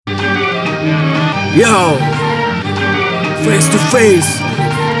Yo, face to face,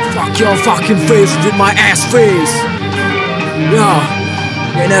 fuck your fucking face with my ass face. Ya,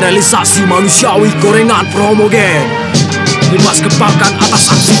 generalisasi manusiawi gorengan promo gen. Bebas kepalkan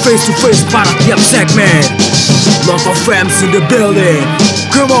atas aksi face to face pada tiap segmen. Lot of fans in the building.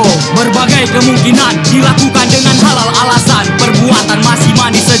 Come on. Berbagai kemungkinan dilakukan dengan halal alasan. Perbuatan masih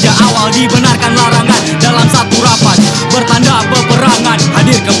manis sejak awal dibenarkan larangan. Dalam satu rapat bertanda peperangan,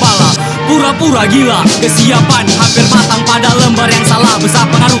 hadir kepala pura-pura gila. Kesiapan hampir matang pada lembar yang salah. Besar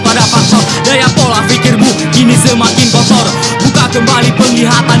pengaruh pada faktor daya pola pikirmu kini semakin kotor. Buka kembali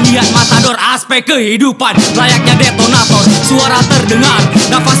penglihatan, lihat matador. Aspek kehidupan layaknya detonator. Suara terdengar,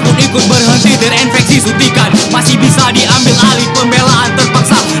 nafas pun ikut berhenti. Terinfeksi suntikan, masih bisa diambil alih. Pembelaan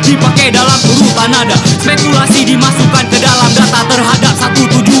terpaksa dipakai dalam urutan nada. Spekulasi dimasukkan ke dalam data terhadap satu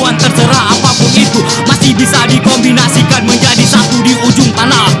tujuan. Terserah apapun itu, masih bisa dikombinasikan menjadi satu di ujung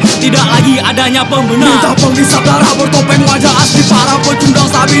tanah. Tidak lagi adanya pembenar. Minta penghisap darah bertopeng wajah asli. Para pecundang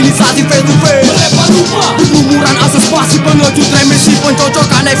stabilisasi face to face. Melempar rupa, lumuran asas pasti pengejut remisi.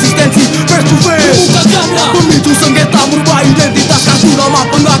 Pencocokan eksistensi face to face. buka ganda, Pemicu sengketa merubah identitas. Kartu nama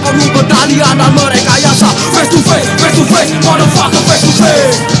pengaku pedalian dan merekayasa. Face to face, motherfucker face to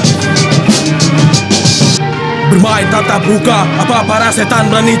face. Bermain tatap muka, apa para setan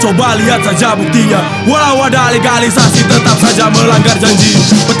berani coba lihat saja buktinya. Walau ada legalisasi tetap saja melanggar janji.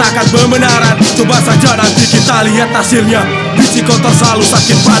 Petakan pembenaran, coba saja nanti kita lihat hasilnya. Biji kotor selalu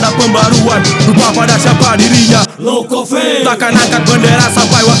sakit pada pembaruan. Lupa pada siapa dirinya. L.O.C.O Takkan angkat bendera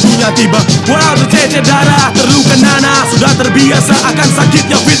sampai waktunya tiba. Walau tercecer darah, terluka nanah. Sudah terbiasa akan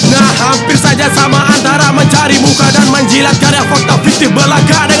sakitnya fitnah. Hampir saja sama antara mencari muka dan menjilat karya fakta fiktif.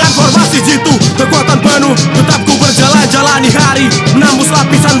 Berlagak dengan formasi jitu, kekuatan penuh. Tetap ku berjalan jalani hari, menembus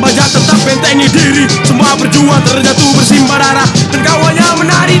lapisan baja, tetap bentengi diri. Semua berjuang terjatuh bersimbah darah. Dan kawannya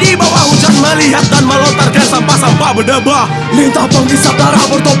menari di bawah hujan, melihat dan melontarkan sampah-sampah berdebah. Lintah penghisap darah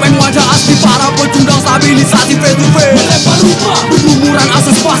bertopeng wajah asli. Para pecundang stabilisasi face to face. melempar rupa, Lumuran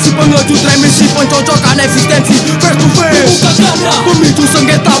asas pasti pengejut remisi. Pencocokan eksistensi face to face. buka ganda, Pemicu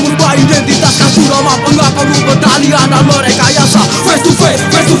sengketa merubah identitas. Kartu nama pengaku pedalian dan merekayasa. Face to face,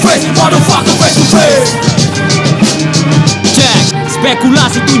 motherfucker face to face. Cek,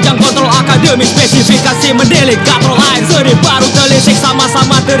 spekulasi tunjang kontrol akademik. Spesifikasi mendelik katrol air seri baru telisik.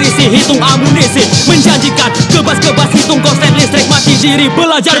 Sama-sama terisi hitung amunisi. Menjanjikan kebas-kebas hitung konsen listrik. Mati diri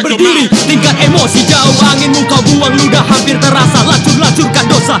belajar berdiri. Tingkat emosi jauh angin muka buang ludah hampir terasa. Lacur-lacurkan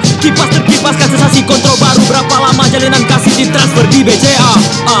dosa. Kipas terkipaskan sensasi kontrol baru. Berapa lama jalinan kasih ditransfer di BCA.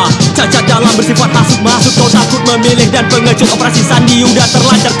 Cacat dalam bersifat hasut masuk. Kau takut memilih dan pengecut operasi sandi udah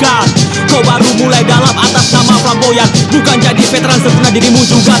terlancarkan. Kau baru mulai dalam atas nama flamboyan. Bukan jadi veteran sempurna, dirimu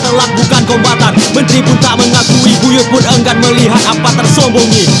juga telak bukan kombatan. Menteri pun tak mengakui, buyut pun enggan melihat apa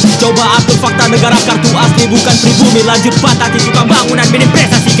tersombongi. Coba atur fakta negara kartu asli bukan pribumi. Lanjut batasi tukang bangunan minim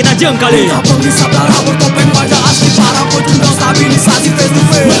prestasi kita jengkali. Lintah penghisap darah bertopeng wajah asli. Para pecundang stabilisasi face to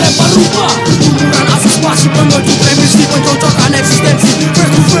face. Melempar rupa,